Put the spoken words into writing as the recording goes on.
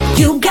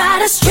You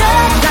gotta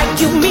strut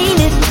like you mean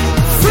it.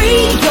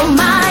 Free your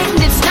mind.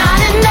 It's not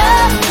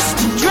enough just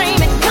to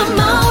dream it. Come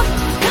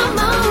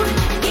on,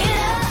 get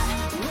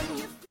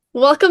up.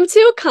 Welcome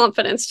to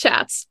Confidence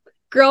Chats,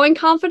 growing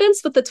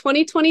confidence with the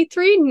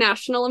 2023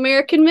 National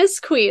American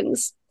Miss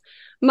Queens.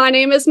 My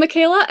name is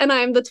Micaela, and I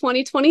am the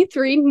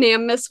 2023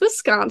 NAM Miss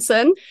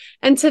Wisconsin,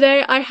 and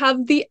today I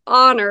have the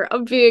honor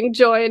of being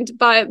joined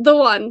by the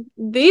one,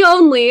 the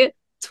only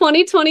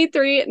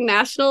 2023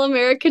 National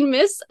American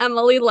Miss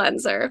Emily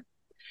Lenzer.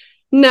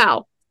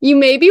 Now, you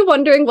may be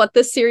wondering what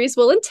this series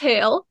will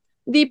entail.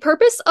 The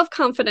purpose of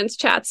Confidence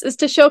Chats is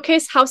to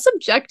showcase how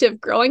subjective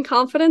growing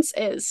confidence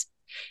is.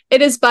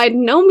 It is by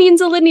no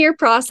means a linear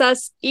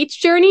process. Each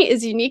journey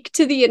is unique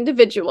to the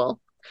individual.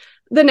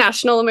 The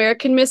National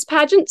American Miss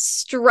pageant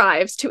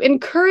strives to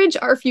encourage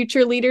our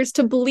future leaders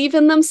to believe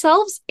in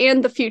themselves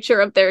and the future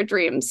of their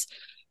dreams,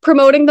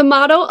 promoting the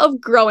motto of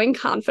growing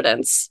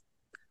confidence.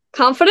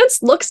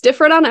 Confidence looks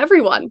different on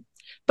everyone,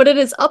 but it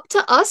is up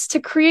to us to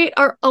create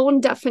our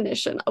own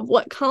definition of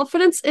what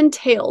confidence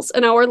entails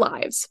in our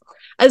lives,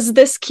 as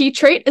this key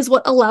trait is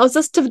what allows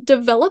us to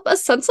develop a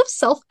sense of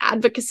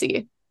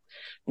self-advocacy.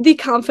 The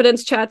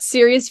Confidence Chat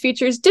series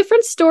features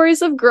different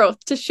stories of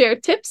growth to share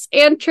tips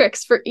and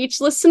tricks for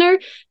each listener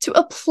to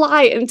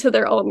apply into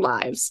their own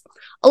lives,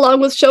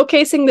 along with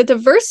showcasing the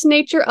diverse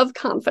nature of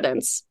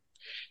confidence.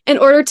 In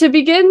order to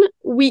begin,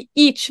 we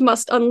each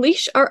must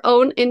unleash our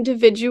own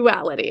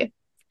individuality.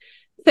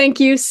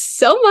 Thank you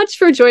so much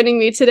for joining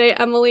me today,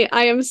 Emily.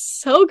 I am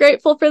so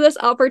grateful for this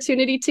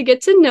opportunity to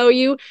get to know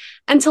you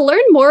and to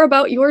learn more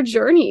about your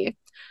journey.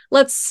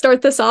 Let's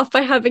start this off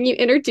by having you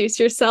introduce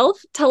yourself.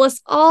 Tell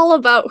us all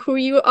about who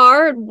you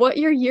are and what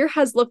your year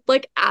has looked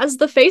like as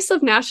the face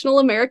of National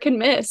American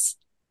Miss.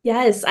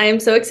 Yes, I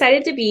am so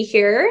excited to be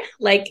here.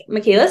 Like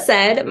Micaela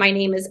said, my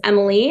name is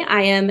Emily.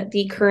 I am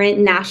the current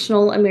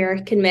National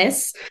American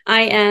Miss.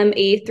 I am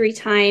a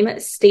 3-time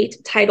state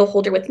title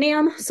holder with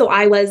NAM. So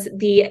I was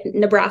the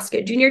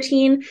Nebraska Junior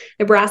Teen,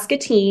 Nebraska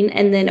Teen,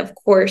 and then of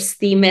course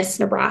the Miss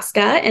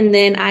Nebraska. And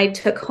then I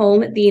took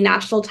home the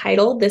national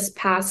title this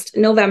past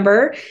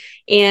November.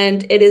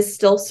 And it is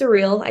still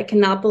surreal. I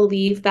cannot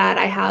believe that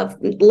I have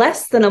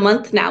less than a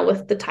month now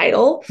with the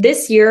title.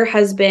 This year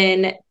has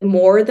been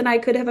more than I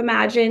could have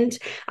imagined.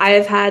 I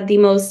have had the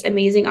most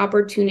amazing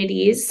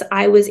opportunities.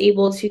 I was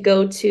able to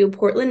go to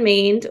Portland,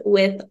 Maine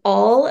with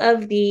all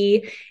of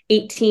the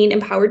 18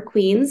 empowered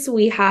queens.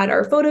 We had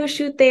our photo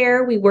shoot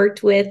there. We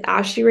worked with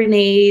Ashley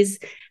Renee's,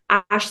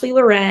 Ashley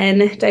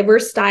Loren,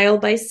 Diverse Style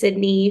by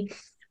Sydney.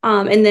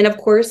 And then, of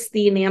course,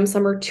 the NAM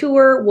Summer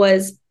Tour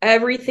was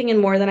everything and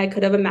more than I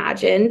could have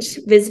imagined.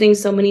 Visiting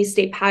so many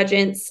state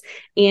pageants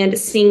and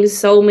seeing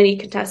so many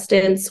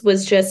contestants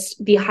was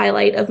just the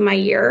highlight of my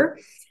year.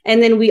 And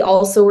then we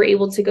also were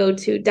able to go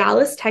to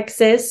Dallas,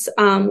 Texas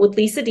with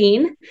Lisa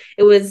Dean.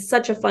 It was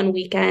such a fun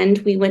weekend.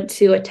 We went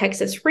to a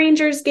Texas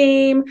Rangers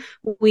game.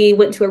 We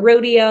went to a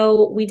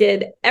rodeo. We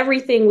did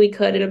everything we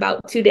could in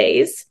about 2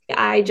 days.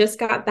 I just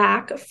got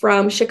back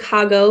from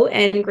Chicago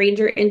and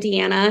Granger,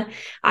 Indiana.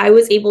 I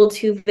was able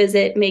to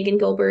visit Megan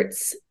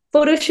Gilbert's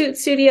photo shoot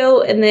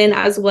studio and then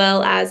as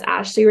well as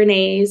Ashley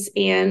Renee's.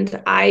 And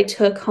I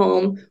took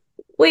home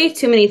way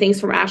too many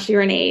things from Ashley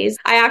Renee's.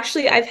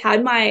 I've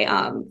had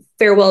my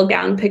farewell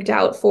gown picked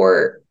out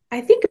for,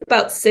 I think,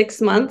 about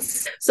 6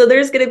 months. So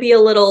there's going to be a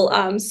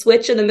little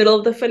switch in the middle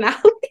of the finale.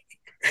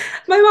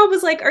 My mom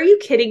was like, "Are you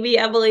kidding me,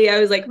 Emily?"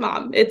 I was like,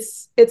 "Mom,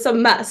 it's a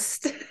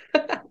must."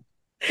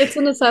 It's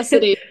a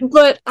necessity.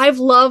 But I've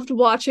loved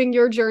watching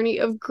your journey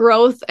of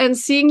growth, and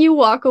seeing you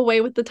walk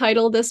away with the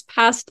title this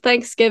past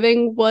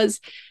Thanksgiving was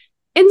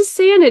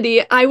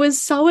insanity. I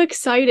was so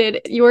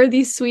excited. You're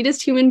the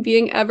sweetest human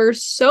being ever,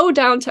 so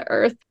down to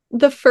earth.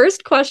 The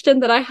first question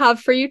that I have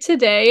for you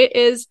today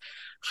is,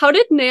 how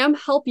did NAM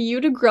help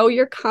you to grow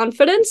your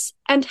confidence,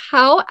 and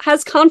how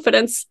has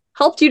confidence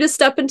helped you to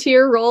step into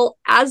your role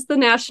as the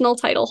national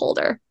title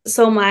holder?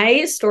 So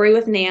my story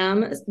with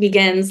NAM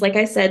begins, like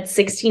I said,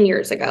 16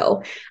 years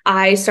ago.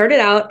 I started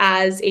out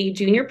as a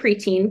junior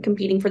preteen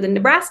competing for the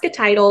Nebraska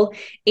title,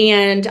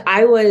 and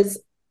I was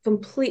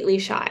completely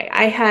shy.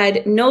 I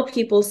had no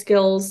people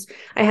skills.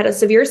 I had a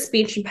severe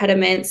speech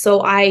impediment,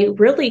 so I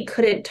really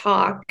couldn't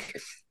talk.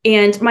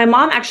 And my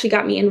mom actually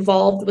got me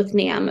involved with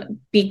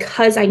NAM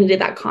because I needed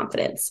that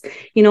confidence.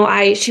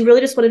 She really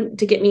just wanted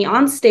to get me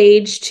on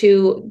stage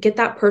to get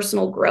that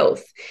personal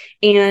growth.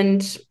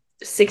 And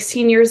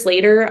 16 years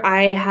later,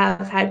 I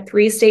have had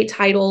 3 state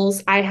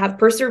titles. I have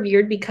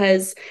persevered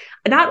because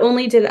not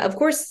only did, of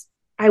course,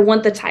 I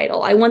want the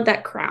title. I want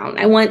that crown.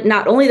 I want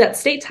not only that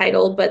state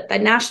title, but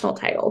that national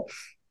title.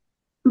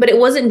 But it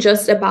wasn't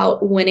just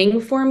about winning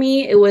for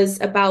me. It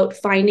was about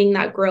finding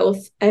that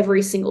growth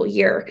every single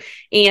year.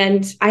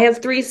 And I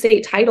have 3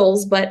 state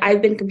titles, but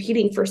I've been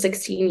competing for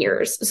 16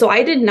 years. So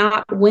I did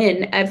not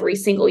win every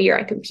single year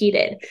I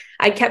competed.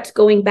 I kept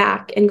going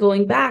back and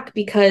going back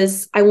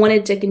because I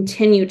wanted to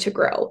continue to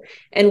grow.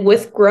 And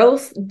with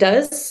growth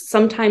does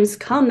sometimes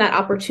come that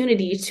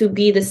opportunity to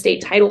be the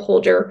state title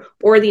holder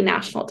or the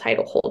national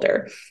title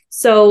holder.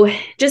 So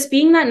just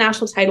being that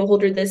national title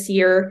holder this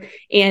year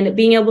and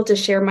being able to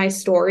share my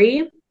story.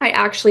 I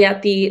actually,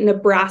 at the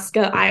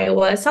Nebraska,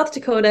 Iowa, South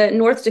Dakota,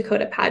 North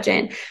Dakota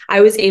pageant,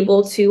 I was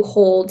able to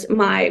hold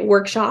my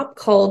workshop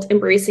called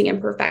Embracing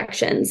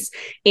Imperfections.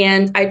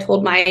 And I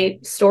told my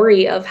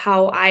story of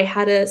how I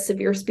had a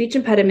severe speech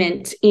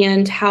impediment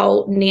and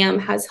how NAM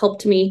has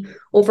helped me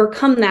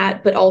overcome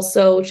that, but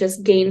also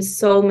just gain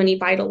so many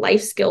vital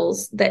life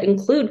skills that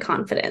include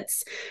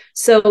confidence.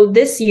 So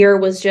this year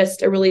was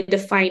just a really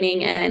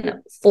defining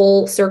and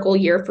full circle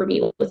year for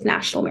me with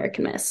National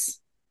American Miss.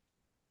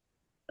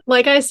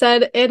 Like I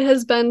said, it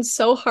has been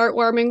so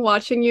heartwarming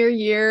watching your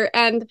year,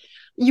 and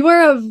you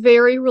are a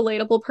very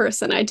relatable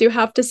person, I do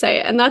have to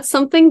say. And that's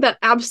something that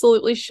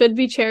absolutely should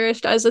be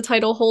cherished as a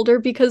title holder,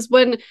 because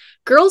when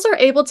girls are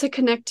able to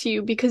connect to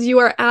you because you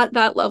are at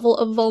that level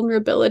of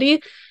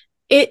vulnerability,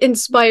 it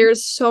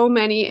inspires so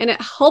many and it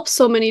helps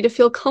so many to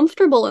feel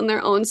comfortable in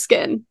their own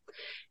skin.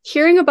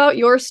 Hearing about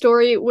your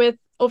story with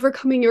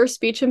overcoming your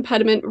speech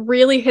impediment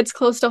really hits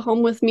close to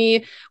home with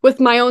me, with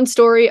my own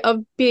story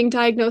of being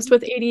diagnosed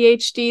with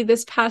ADHD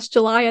this past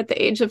July at the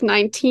age of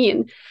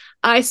 19.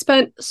 I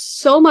spent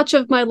so much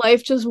of my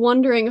life just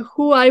wondering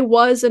who I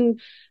was and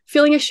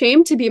feeling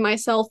ashamed to be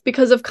myself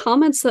because of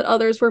comments that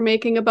others were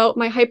making about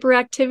my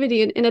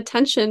hyperactivity and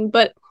inattention.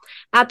 But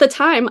at the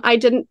time, I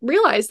didn't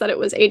realize that it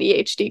was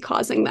ADHD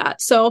causing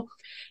that. So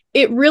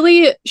it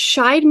really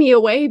shied me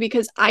away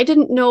because I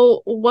didn't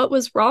know what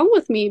was wrong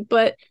with me.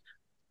 But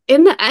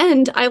in the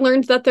end, I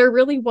learned that there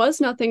really was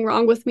nothing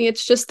wrong with me.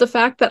 It's just the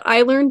fact that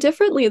I learned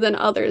differently than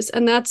others.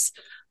 And that's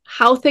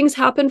how things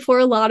happen for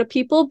a lot of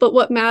people. But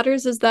what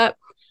matters is that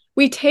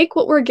we take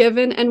what we're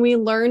given and we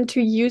learn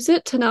to use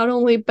it to not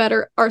only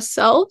better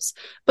ourselves,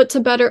 but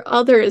to better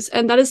others.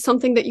 And that is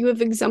something that you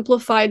have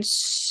exemplified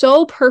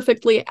so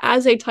perfectly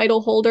as a title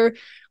holder,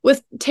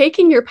 with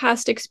taking your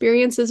past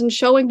experiences and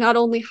showing not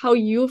only how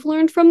you've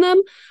learned from them,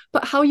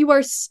 but how you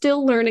are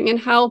still learning and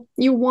how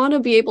you want to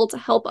be able to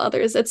help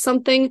others. It's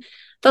something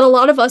that a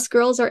lot of us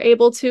girls are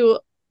able to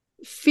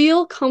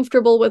feel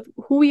comfortable with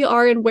who we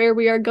are and where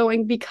we are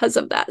going because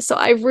of that. So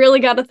I've really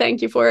got to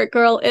thank you for it,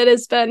 girl. It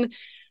has been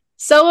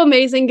so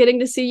amazing getting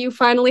to see you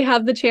finally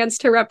have the chance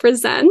to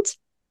represent.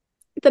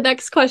 The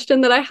next question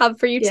that I have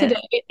for you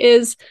today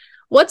is,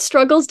 what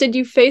struggles did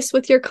you face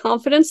with your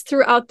confidence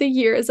throughout the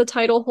year as a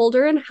title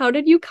holder, and how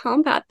did you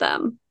combat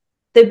them?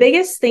 The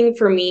biggest thing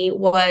for me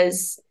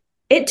was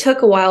it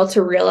took a while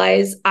to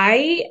realize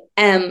I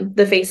am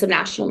the face of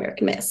National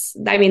American Miss.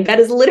 I mean, that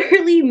is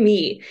literally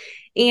me.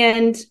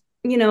 And,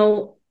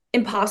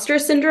 imposter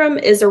syndrome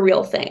is a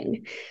real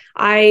thing.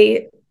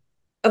 I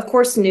of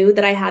course, knew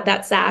that I had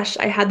that sash,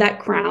 I had that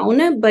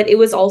crown, but it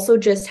was also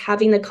just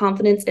having the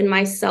confidence in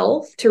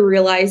myself to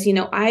realize,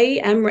 I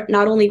am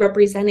not only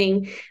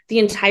representing the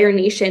entire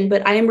nation,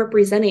 but I am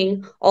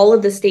representing all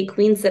of the state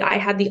queens that I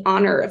had the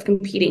honor of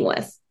competing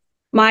with.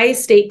 My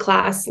state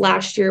class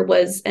last year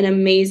was an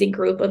amazing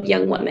group of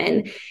young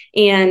women,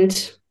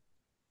 and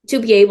to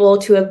be able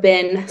to have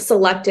been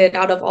selected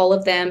out of all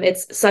of them,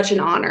 it's such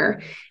an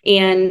honor.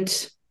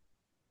 And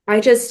I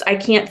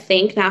can't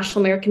thank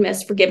National American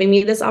Miss for giving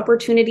me this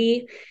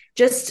opportunity.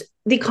 Just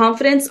the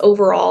confidence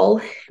overall,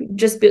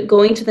 just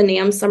going to the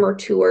NAM summer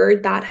tour,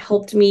 that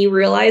helped me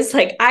realize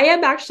I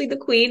am actually the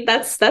queen.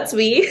 That's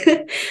me.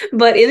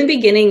 But in the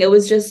beginning, it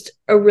was just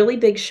a really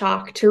big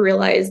shock to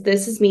realize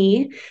this is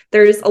me.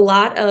 There's a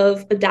lot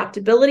of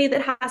adaptability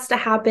that has to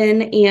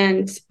happen,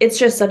 and it's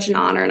just such an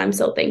honor, and I'm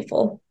so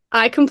thankful.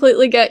 I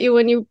completely get you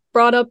when you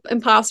brought up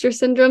imposter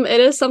syndrome.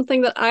 It is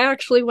something that I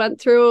actually went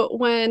through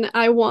when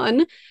I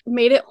won,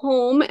 made it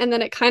home, and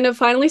then it kind of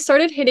finally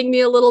started hitting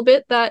me a little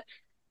bit that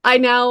I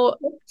now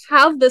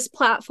have this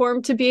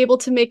platform to be able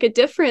to make a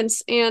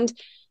difference. And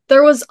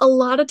there was a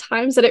lot of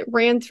times that it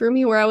ran through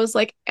me where I was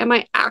like, am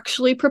I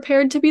actually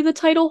prepared to be the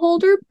title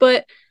holder?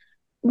 But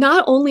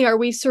not only are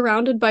we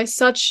surrounded by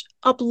such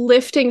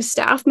uplifting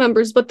staff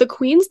members, but the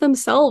queens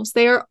themselves,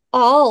 they are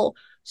all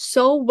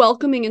so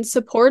welcoming and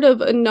supportive,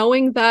 and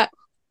knowing that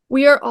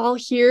we are all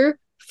here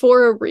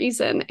for a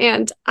reason.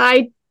 And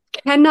I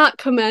cannot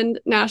commend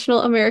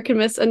National American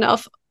Miss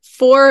enough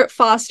for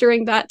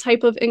fostering that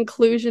type of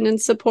inclusion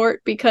and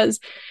support, because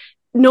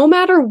no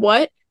matter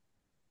what,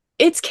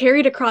 it's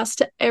carried across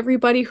to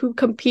everybody who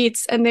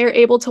competes, and they're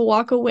able to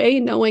walk away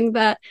knowing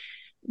that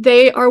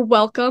they are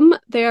welcome,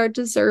 they are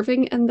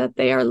deserving, and that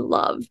they are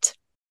loved.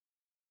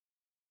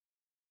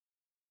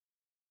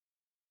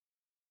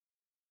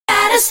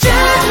 Strut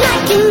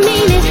like you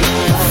mean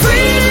it.